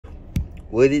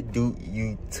What it do,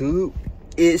 YouTube?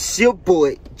 It's your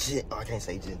boy, oh, I can't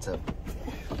say Gentle.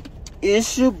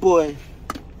 It's your boy,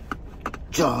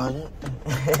 Jawdon.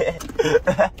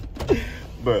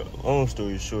 Bro, long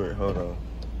story short, hold on.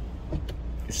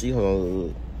 You see, hold on,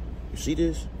 look. You see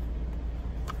this?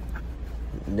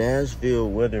 Nashville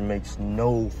weather makes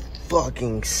no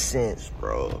fucking sense,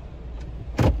 bro.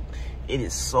 It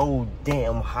is so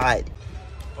damn hot.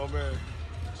 Oh, man.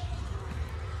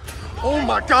 Oh,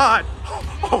 my God.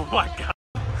 Oh, my God.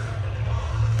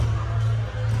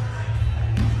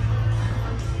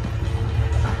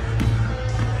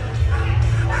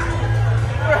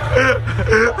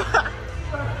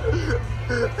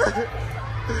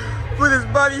 Put his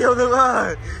body on the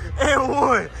line. And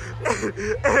one.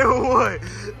 And one.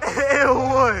 And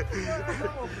one.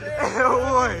 And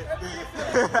one.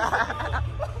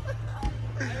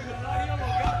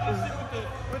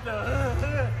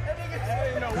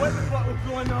 What the fuck was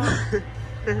going on? I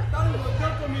thought he was gonna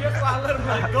jump on me, that's why I let him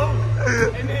like go.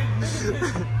 And then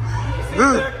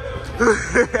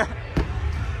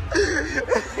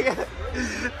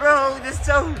bro, this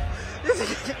toe.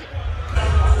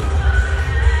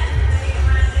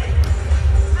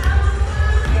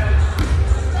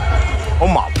 oh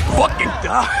my fucking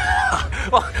God.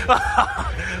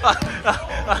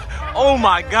 Oh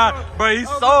my God, bro, he's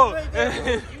so.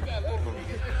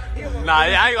 Nah,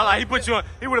 I ain't gonna lie.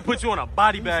 He would have put you on a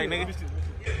body bag, nigga.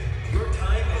 Your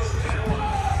time has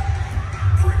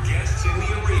expired. For guests in the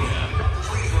arena,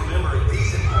 please remember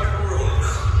these important rules: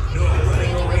 no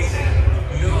running or racing,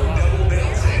 no double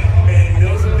bouncing, and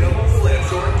no double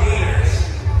flips or gainers.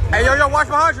 Hey, yo, watch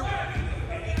behind you.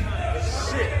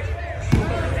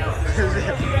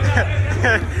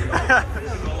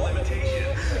 No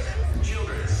limitations.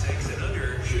 Children 6 and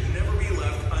under should never be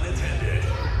left unattended.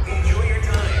 Enjoy your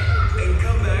time and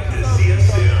come back to see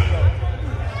us soon.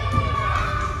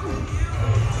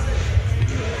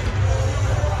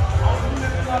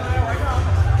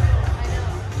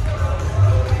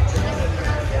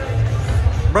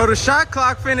 Bro, the shot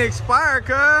clock finna expire,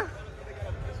 cuz.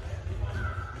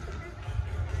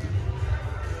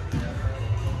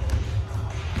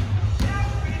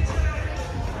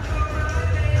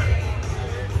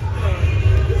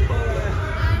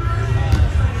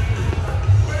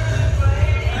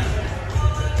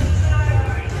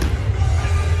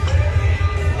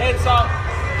 Heads up.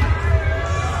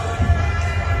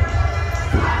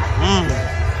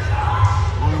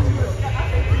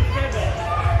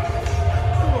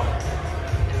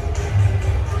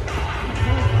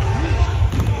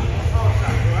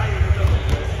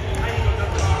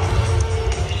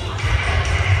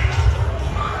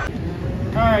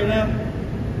 Alright, now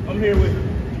I'm here with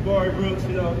Jabari Brooks,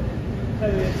 you know,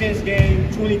 playing an intense game,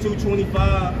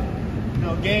 22-25, you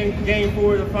know, game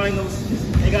 4 of the finals.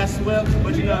 They got swept,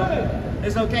 but you know,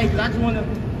 it's okay, because I just want to,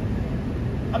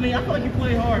 I mean, I feel like you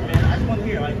play hard, man. I just want to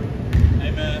hear, like,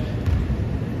 hey, man,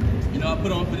 you know, I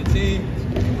put on for the team.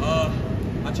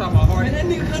 I try my hardest. Man,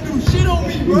 that nigga couldn't do shit on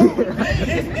me, bro.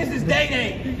 this is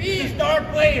Day. He's the star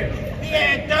player. He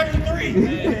had 33.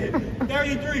 Man.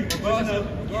 33. Regardless of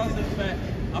the fact,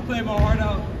 I played my heart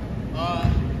out.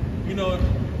 You know,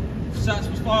 shots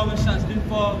was falling, shots didn't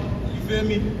fall. You feel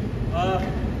me?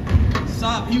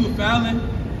 Sop, he was fouling.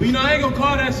 But you know, I ain't gonna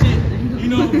call that shit. You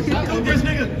know, this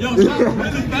nigga, yo, Sop was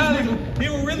really fouling. He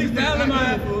was really fouling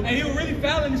my, and he was really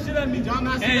fouling the shit out of me. And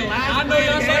I know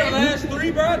y'all saw the last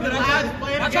 3, bro. That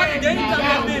I tried to game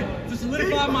time that to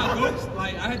solidify my goats.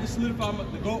 Like I had to solidify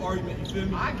the GOAT argument. You feel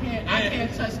me? I can't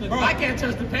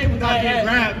touch the paint without getting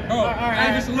grabbed. Bro, I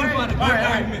had to solidify the GOAT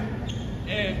argument.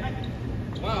 And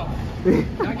wow.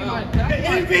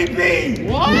 MVP!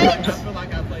 What? I feel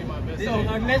like I played my best. So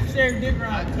unnecessary dick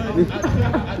ride. I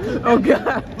could. Oh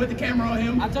God. Put the camera on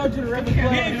him. I told you to rep the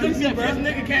club. He ain't cook me, bro. This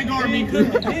nigga can't guard me. He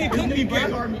ain't cook me,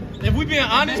 bro. If we being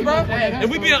honest, bro.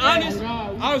 If we being honest,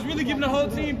 I was really giving the whole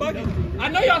team bucket. I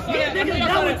know y'all saw that. I know y'all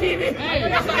saw that. Hey,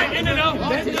 y'all saw that in and out.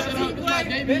 Best team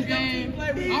game.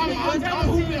 I'm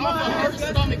hooping off a hurt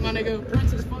stomach, my nigga.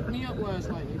 Princess fucked me up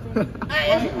last night.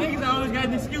 Hey, niggas always got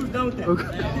an excuse, don't they? I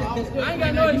ain't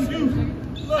got no excuse.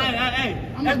 Look, hey,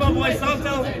 that's my boy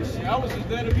Santo. I was just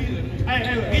there to be there.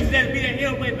 Hey, he's there to be there. He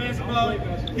don't play basketball.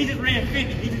 He just ran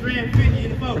 50. He just ran 50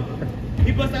 in the 4.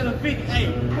 He bust out a 50. Hey,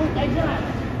 John.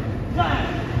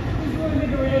 This little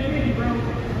nigga ran 50, bro.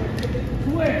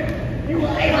 Swear. He was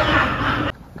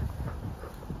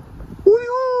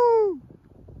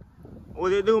What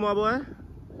they do, my boy?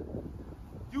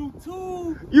 You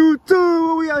too. You too.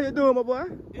 What we out here doing, my boy?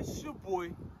 It's your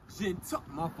boy, Gentle.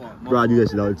 My fault. Bro, I do that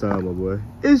shit all the time, my boy.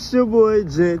 It's your boy,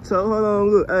 Gentle. Hold on,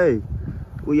 look. Hey,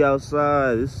 we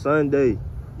outside. It's Sunday.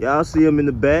 Y'all see him in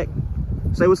the back.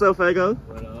 Say what's up, Fago.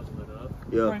 What up? What up?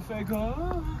 Yeah. Bray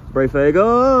Fago. Bray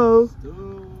Fago.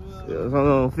 Yeah, hold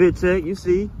on, fit check. You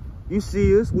see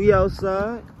us. We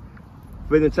outside.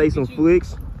 Finna take some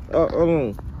flicks. Hold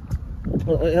on.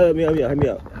 Help me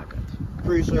out.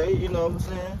 Appreciate it, you know what I'm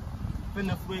saying?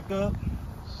 Finna flick up.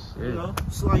 Shit. You know,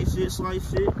 slice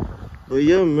shit. But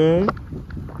yeah, man.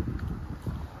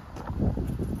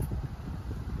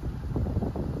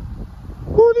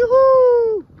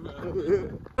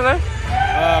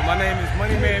 My name is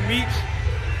Moneyman Meach.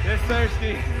 That's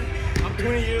thirsty. I'm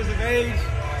 20 years of age.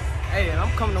 Hey, and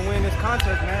I'm coming to win this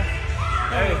contest, man.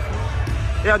 Hey,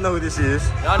 Y'all know who this is.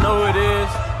 y'all know who it is.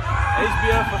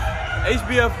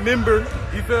 HBF member.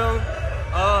 You feel me?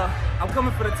 I'm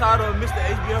coming for the title of Mr.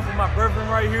 HBF with my brethren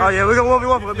right here. Oh yeah, we're gonna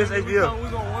 1v1 for Miss HBF.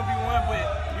 We're gonna 1v1,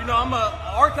 but you know I'm a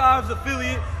Archives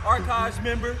affiliate, Archives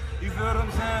member. You feel what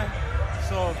I'm saying?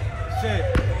 So, shit.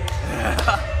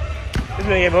 This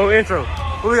man gave a whole intro.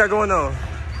 What we got going on?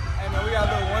 Hey man, we got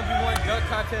a little 1v1 dunk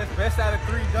contest, best out of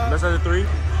 3 dunks. Best out of 3. You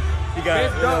got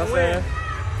it, Best you know what I'm dunk saying?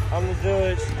 I'm the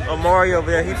judge. Mario over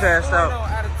there, he passed out.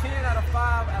 Out of 10, out of 5,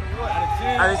 out of what?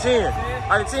 Out of 10?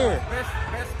 Out of 10. Best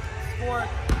score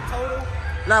total?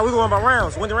 Nah, we going by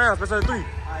rounds. Win the rounds, best out of 3.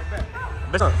 Alright, bet.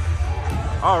 Best out.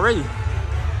 Already.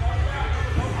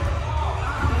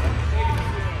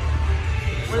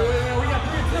 Wait, we got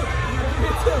 3-2.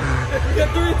 We got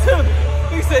 3-2.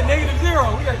 He said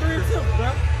 -0. We got 3-2,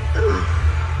 bro.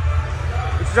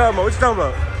 What you talking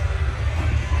about?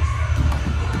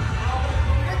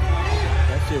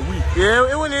 That shit weak.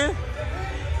 Yeah, it went in.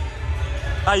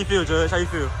 How you feel, Judge? How you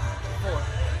feel? 4.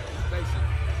 Basic.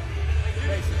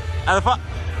 Out of 5.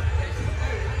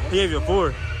 He gave you a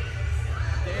 4. Damn.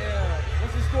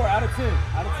 What's the score? Out of 10.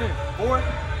 4?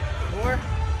 Alright,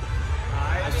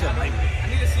 I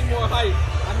need to see more height.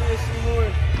 I need to see more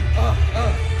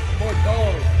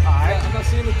dog. Alright. I'm not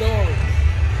seeing the dog.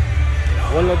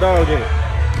 One little dog in it.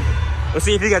 Let's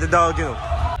see if he got the dog in him. Nah,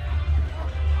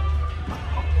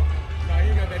 he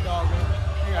ain't got that dog, man.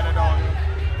 He ain't got that dog, man.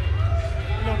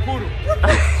 You know, poodle.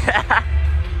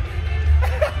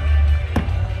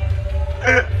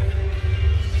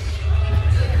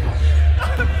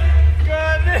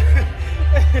 God,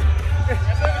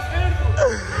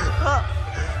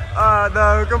 Ah,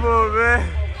 no, come on, man.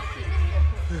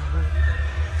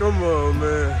 Come on,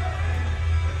 man.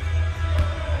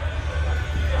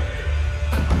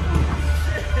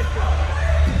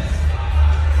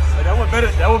 Hey,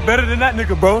 that was better than that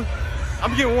nigga, bro.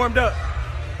 I'm getting warmed up.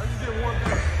 I'm just getting warmed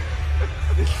up.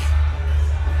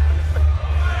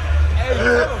 Hey,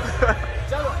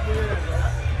 tell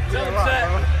him,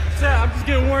 chat. I'm just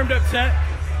getting warmed up, chat.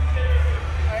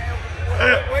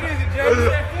 What is it, Jay? He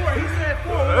said 4. He said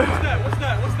 4.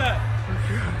 What's that?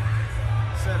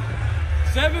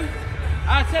 7?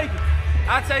 I take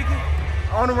it.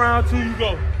 On the round 2, you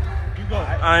go.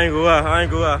 I ain't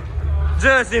gonna lie.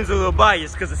 Judge seems a little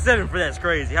biased because a 7 for that's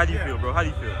crazy. How do you feel, bro? How do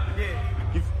you feel?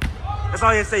 Yeah. That's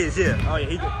all he has to say is yeah. Oh yeah,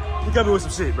 he got me with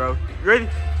some shit, bro. You ready?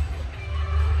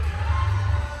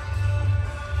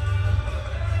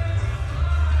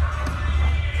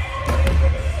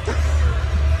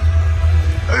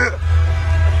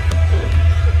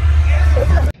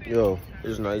 Yo,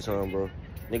 it's nighttime, bro.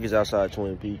 Niggas outside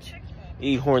Twin Peaks.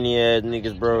 These horny ass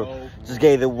niggas, bro. Just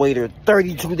gave the waiter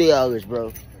 $32,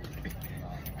 bro.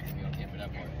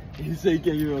 You say you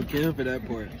can't even on camera for that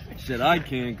part. Shit, I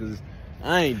can, cause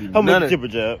I ain't do How none much of tip a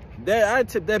job? that. I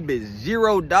tipped that bitch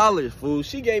 $0, fool.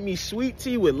 She gave me sweet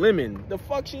tea with lemon. The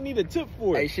fuck she need a tip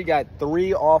for? Hey, she got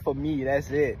 3 off of me. That's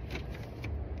it.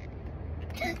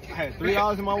 I had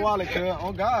 $3 in my wallet, cuz.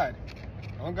 On God.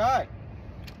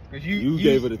 Cause You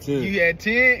gave it a 10. You had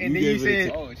 10, and then you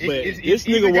said, this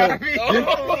nigga gotta was. be.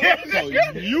 So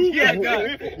you got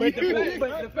it. But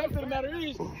the fact of the matter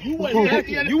is, you wasn't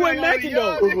macking. You wasn't macking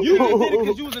though. You just did it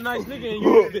because you was a nice nigga and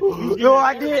you was No,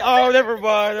 I did. Oh, never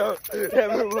mind.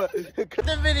 Never mind. Cut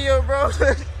the video, bro.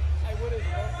 Hey, what is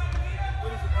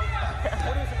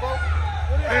it, bro?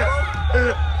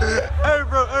 Hey,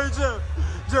 bro. Hey,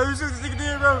 Joe, you see what this nigga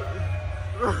did, bro?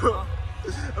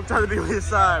 I'm trying to be on his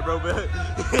side, bro, but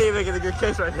he ain't making a good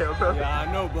case right now, bro. Yeah,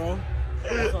 I know, bro.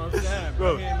 That's what I'm saying,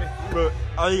 bro. Bro,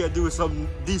 all you gotta do is something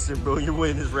decent, bro. You're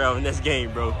winning this round in this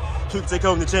game, bro. You can take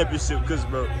home the championship, because,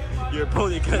 bro, your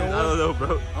opponent kind of, I don't know,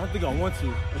 bro. I don't think I want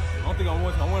to. I want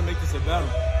to make this a battle.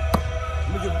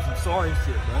 I'm gonna give him some sorry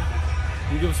shit, bro. I'm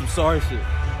gonna give him some sorry shit.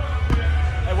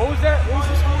 Hey, what was that? What was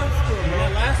the score?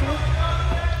 That last one?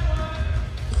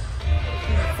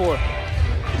 4.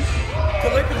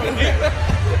 Collectively.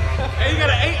 Hey, you got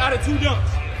an 8 out of 2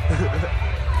 dunks.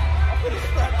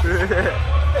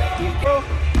 Bro,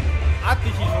 I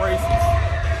think he's racist.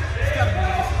 It's gotta be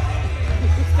racist,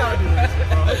 bro. It's gotta be racist,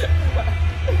 bro.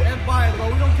 That's biased, bro.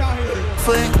 We don't count his.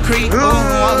 Foot creep,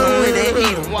 walking with that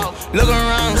heater. Look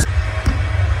around.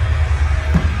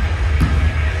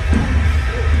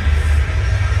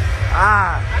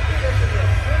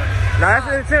 No, that's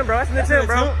an attempt, bro. That's an attempt,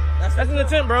 bro. That's an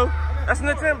attempt, bro. That's an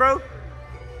attempt, bro.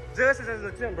 Judge says that's an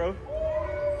attempt, bro.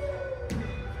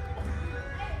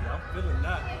 I'm feeling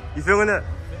that. You feeling that?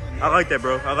 I like that,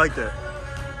 bro. I like that.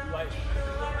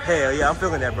 Hell yeah, I'm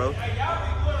feeling that, bro. He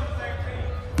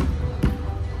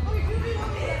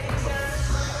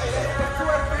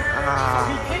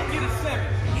can't get a 7.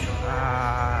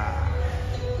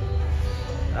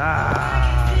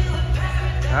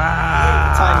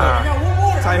 Time up.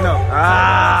 Time up.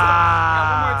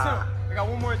 I got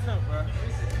one more attempt, bro.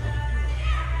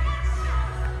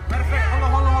 Matter of fact, hold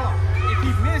on. If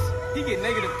he missed, he get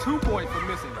 -2 points for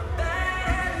missing.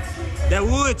 That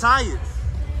would tie it.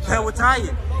 That would tie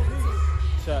it.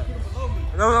 Shot.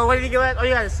 No, what did he get at? Oh,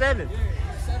 you got a 7.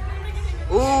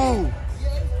 Ooh.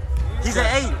 He's an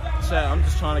 8. Shot, I'm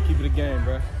just trying to keep it a game,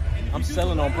 bro. I'm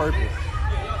selling on purpose.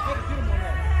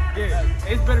 Yeah,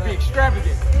 it's better be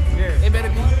extravagant. Yeah. It better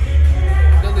be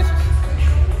delicious.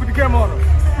 Put the camera on him.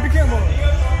 Put the camera on him.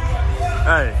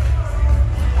 Hey.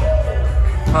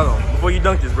 Hold on. Before you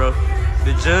dunk this, bro.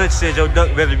 The judge said your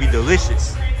dunk better be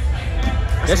delicious.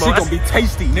 That shit gonna be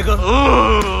tasty, nigga.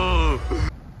 Ooh.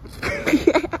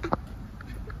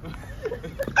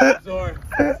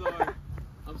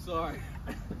 I'm sorry.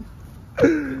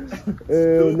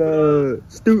 Hell no.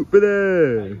 Stupid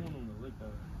ass.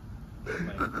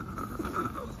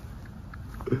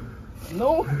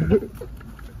 No.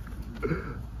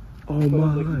 Oh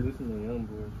my God.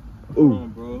 Come on,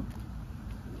 bro.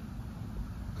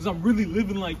 Cause I'm really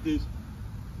living like this.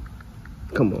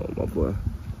 Come on, my boy.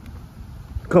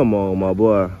 Come on, my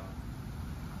boy.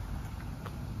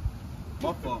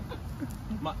 My fault.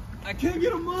 I can't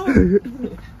get him up.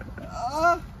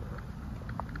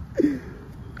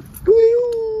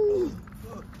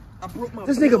 I broke my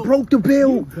This nigga broke the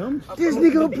bill. This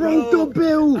nigga broke the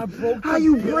bill. How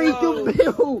you break the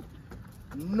bill?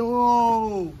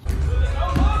 No.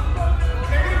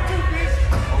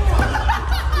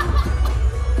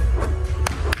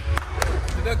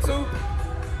 That 2?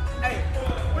 Hey,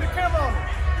 put the camera on me.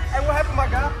 Hey, what happened, my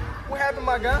guy? What happened,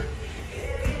 my guy?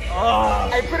 Oh.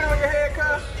 Hey, put it on your head,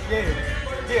 cuz.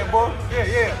 Yeah, boy.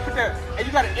 Yeah. Put that. Hey,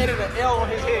 you gotta edit an L on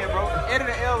his head, bro. Edit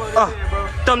an L on his head, bro.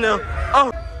 Thumbnail.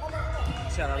 Oh.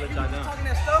 Shout out, let y'all down. Talking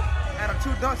that stuff. Out of 2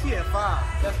 dunks, he had 5.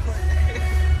 That's crazy.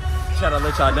 Shout out,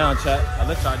 let y'all down, chat. I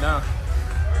let y'all down.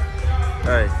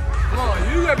 Hey. Come on,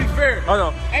 you gotta be fair. Hold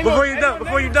on. Before you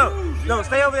dunk. Twos, No,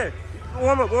 stay over there.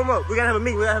 Warm up. We gotta have a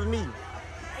meeting.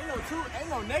 Ain't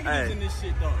no negatives in this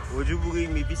shit, though. Would you believe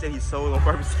me if he said he sold on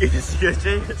purpose to get this shit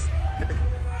chance?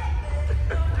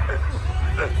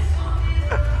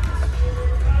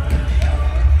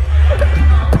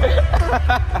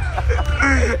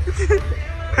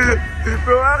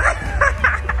 Bro, I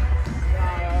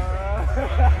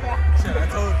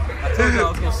told you I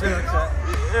was gonna say that, chat.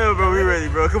 Yeah, bro, we ready,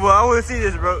 bro. Come on, I wanna see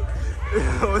this, bro.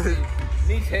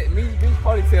 Me's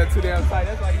ponytail too damn tight.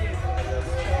 That's why he ain't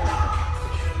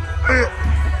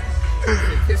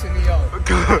kissing me off.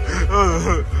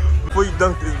 Before you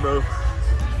dunk this, bro.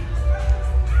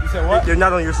 You said what? They're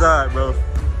not on your side, bro.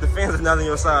 The fans are not on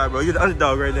your side, bro. You're the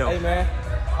underdog right now. Hey, man.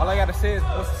 All I gotta say is,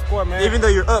 what's the score, man? Even though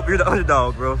you're up, you're the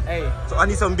underdog, bro. Hey. So I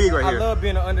need something big right here. I love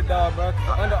being an underdog, bro.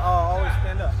 Underdog always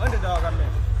stand up. Underdog, I mean.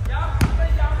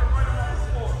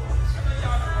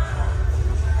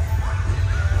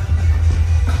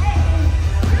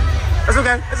 It's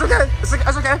okay. It's okay. It's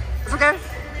okay. It's okay.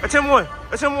 Attempt 1.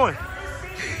 Attempt 1.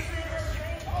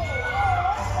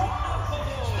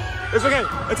 It's okay.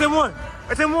 Attempt 1.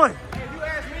 Attempt 1. Hey, if you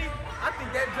ask me, I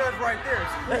think that judge right there is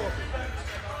horrible.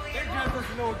 That judge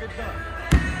doesn't know a good dunk.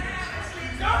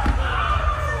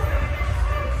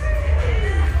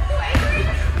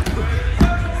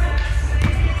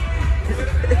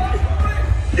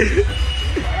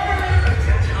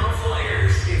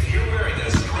 Flyers, if you're wearing a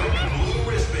striped blue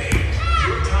wristband,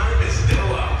 your time is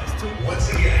now up. Once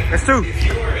again, That's 2.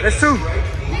 That's 2.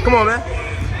 Come on, man.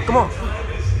 Come on.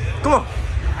 Come on.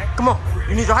 Come on.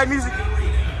 You need your hype music?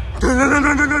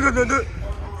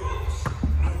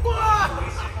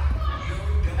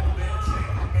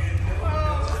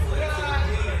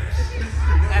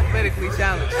 Athletically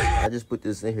challenged. I just put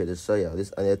this in here to show y'all.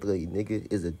 This unathletic nigga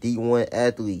is a D1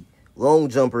 athlete. Long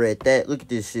jumper at that. Look at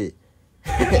this shit.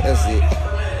 That's it.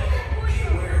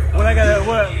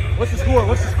 What's the score?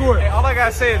 What's the score? Hey, all I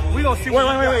gotta say is we gonna see.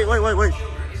 Wait.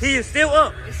 He is still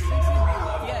up.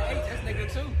 Yeah, 8. That's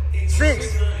 6.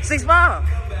 6'5". I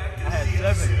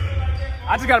had 7.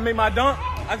 I just gotta make my dunk.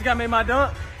 No,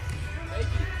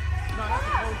 that's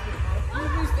bullshit, bro. You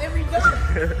missed every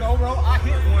dunk. No, bro, I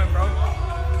hit one, bro.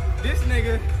 This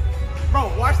nigga, bro,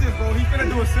 watch this, bro. He finna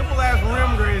do a simple ass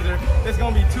rim grazer. That's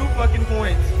gonna be 2 fucking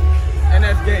points, and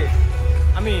that's gay.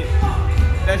 I mean,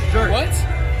 that's jerk. What?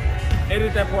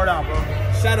 Edit that part out, bro.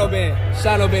 Shadow ban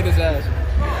his ass.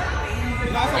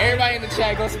 Everybody in the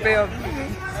chat go spell.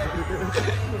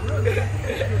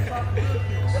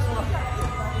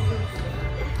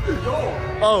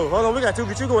 Oh, hold on, we got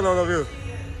 2v2 going on over here.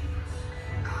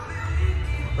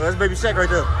 Oh, that's baby Shaq right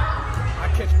there. I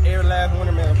catch every last one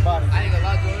of them in the bottom. I ain't gonna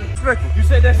lie, Jordan. Respectful. You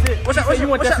said that shit. What's that? You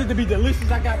want that shit to be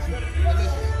delicious? I got you.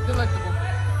 Delectable.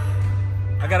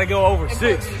 I gotta go over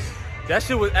 6. That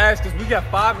shit was ass because we got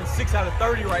 5 and 6 out of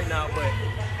 30 right now, but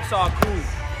it's all cool.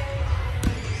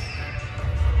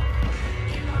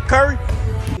 Curry.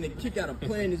 The kick out of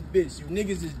playing this bitch. You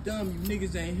niggas is dumb, you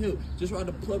niggas ain't hip. Just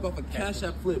rather plug off a cash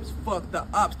app flips. Fuck the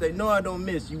ops, they know I don't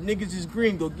miss. You niggas is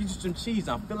green, go get you some cheese.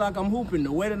 I feel like I'm hooping.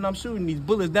 The way that I'm shooting these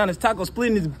bullets down his taco,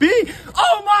 splitting his beat.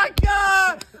 Oh my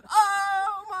god!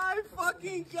 Oh my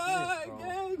fucking god,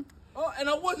 gang! Oh, and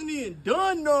I wasn't even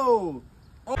done though.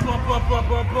 Oh, all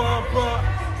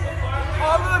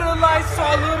little lights,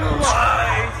 all little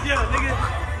lights. Yeah,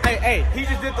 nigga. Hey, he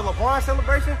just did the LeBron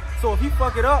celebration, so if he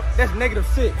fuck it up, that's -6.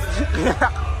 I'm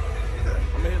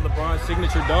gonna hit LeBron's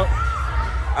signature dunk.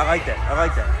 I like that. I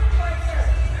like that.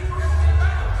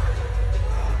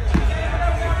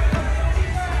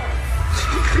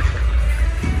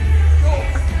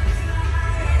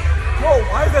 Bro,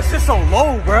 why is that shit so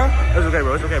low, bro? It's okay,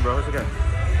 bro. It's okay, bro. It's okay.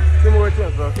 2 more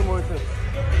attempts, bro. 2 more attempts.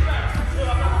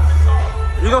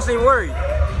 You don't seem worried.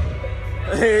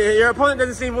 Your opponent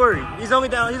doesn't seem worried. He's only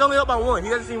down. He's only up by 1. He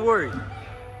doesn't seem worried.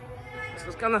 So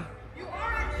it's kind of.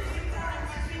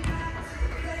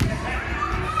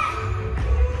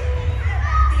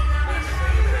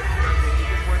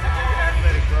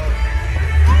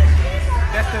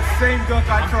 That's the same dunk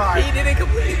I tried. He didn't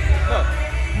complete. Look,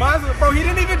 mine's, bro, he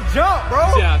didn't even jump,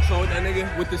 bro. Yeah, I trolled that nigga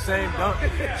with the same dunk.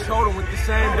 Trolled him with the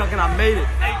same dunk and I made it.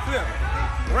 Hey, Flip,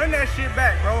 run that shit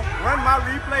back, bro. Run my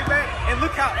replay back and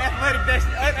look how athletic that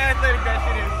shit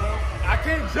is, bro. I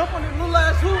can't jump on this little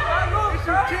ass hoop. I know yes,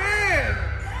 you can.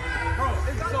 Bro,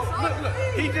 so look,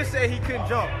 he just said he couldn't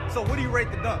jump. So what do you rate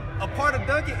the dunk? A part of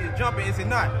dunking is jumping, is it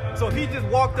not? So if he just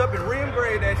walked up and rim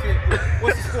grade that shit,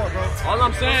 what's the score, bro? All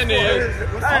I'm saying is,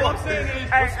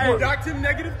 Hey, you docked him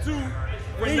 -2.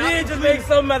 He did just make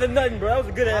something out of nothing, bro. That was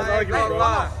a good ass argument,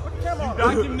 bro.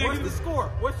 What's the score?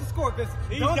 What's the score? Because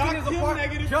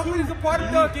jumping is a part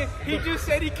of dunking. He just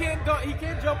said he can't dunk. He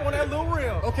can't jump on that little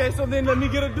rim. Okay, so then let me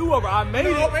get a do-over. I made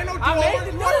it. Ain't no do-over.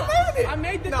 I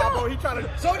made the Nah, dunk. bro, he trying to.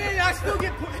 So then I still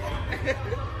get put.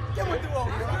 Get what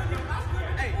do-over, bro.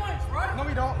 Hey, no,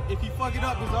 we don't. If he fuck it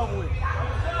up, it's over with.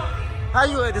 How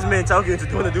you let this man talk you into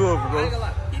doing a do-over, I bro? ain't gonna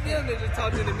lie. He didn't just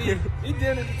talk to me. He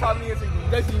didn't just talk me into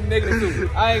basically -2.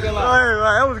 I ain't gonna lie.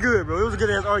 Alright, that was good, bro. It was a good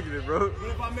ass argument, bro. But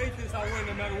if I make this, I win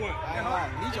no matter what. I ain't gonna lie.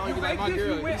 Need you argue like my Make this,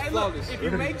 girl. you win. He's Hey, look, flawless. if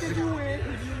you make this, you win.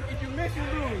 If you miss, you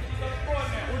lose.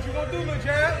 What you gonna do, Lil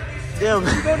Jab? Damn.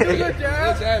 You gonna do, Lil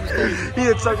Jab? Jab is crazy. He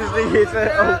had tucked his thing in.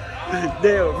 Oh,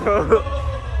 damn, bro.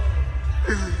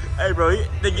 Hey, bro,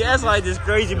 the gaslight is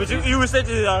crazy, but you were saying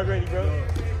this already, bro.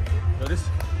 Yo,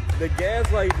 the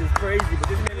gaslight is crazy, but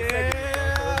this man is saying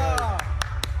Yeah.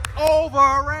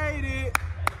 Overrated.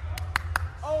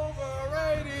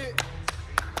 Overrated.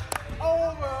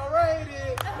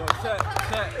 Overrated. Yo, chat.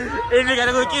 This nigga got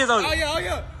the little kids on Oh it. yeah.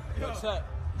 Yo, chat.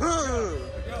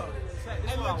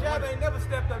 And Lil Jab ain't never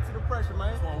stepped up to the pressure,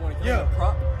 man. I want to get a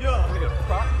prop. Yeah. Get a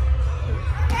prop.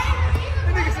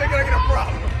 That nigga said, "Can I get a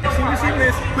problem?" As soon as he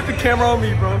missed, put the camera on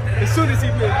me, bro. As soon as he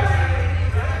missed.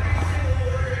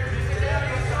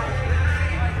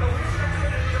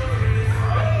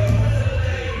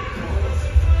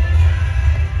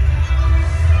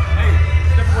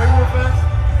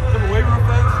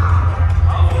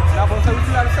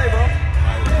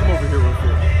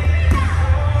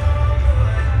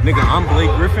 Nigga, I'm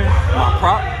Blake Griffin. My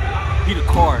prop, he the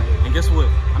card. And guess what?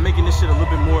 I'm making this shit a little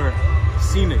bit more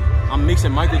scenic. I'm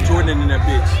mixing Michael Jordan in that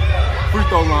bitch. Free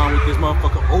throw line with this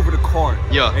motherfucker over the card.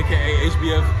 Yeah. AKA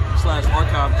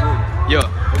HBF/Archive Jordan. Yeah.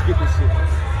 Let's get this shit.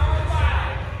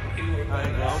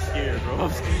 Alright, bro, I'm scared, bro.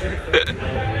 I'm scared.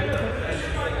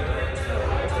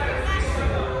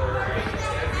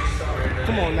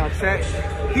 Come on now, chat.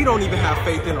 He don't even have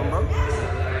faith in him, bro.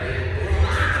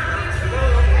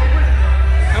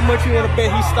 How much you want to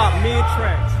bet he stopped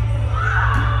mid-tracks?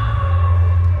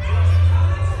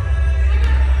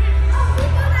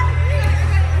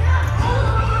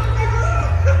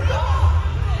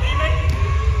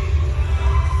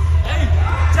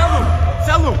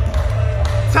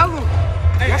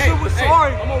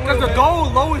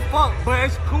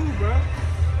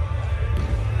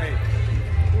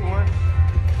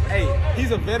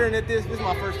 he's a veteran at this. This is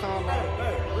my first time.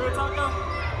 Real talk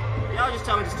though, y'all just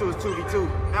challenged us to his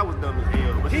 2v2. That was dumb as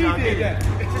hell. But He y'all did it. that.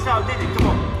 Since y'all did it, come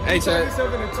on. Hey, Turn Chad.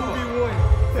 yourself into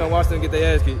 2v1. Come watch them get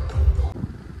their ass kicked.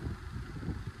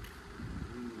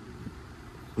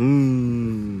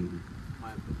 Mmm.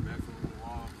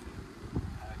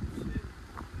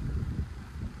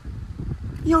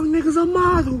 Young nigga's a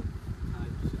model.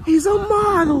 He's a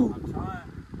model. I'm trying.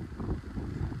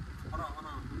 Hold on.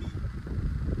 You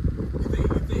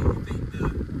think the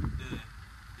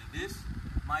this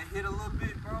might hit a little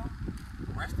bit, bro?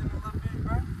 Resting a little bit,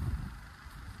 bro?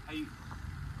 How you?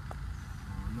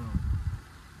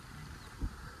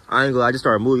 I ain't gonna. I just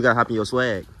started moving. You gotta hop in your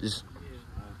swag. Just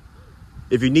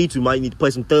if you need to, might need to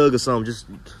play some thug or something. Just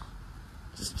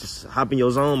hop in your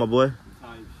zone, my boy. Type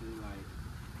shit like.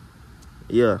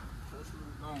 Yeah.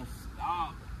 Don't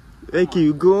stop. They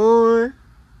keep going.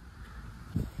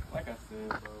 Like I said,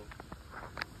 bro.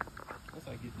 Once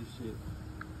I get this shit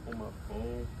on my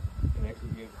phone and actually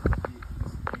get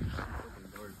this fucking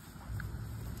dark.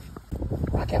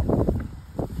 Rock out.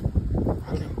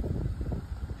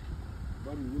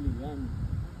 Buddy really got me.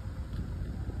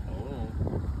 Hold on.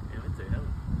 Damn, it's a hell.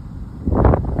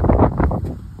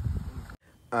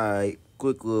 Alright,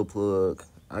 quick little plug.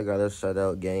 I got a shout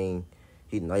out gang.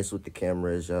 He nice with the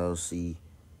camera, as y'all see.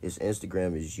 His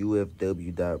Instagram is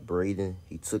ufw.braden.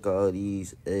 He took all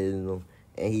these, edited them,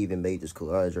 and he even made this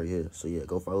collage right here. So yeah,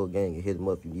 go follow gang and hit him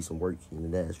up if you need some work in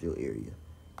the Nashville area.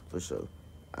 For sure.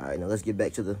 Alright, now let's get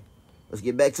back to it.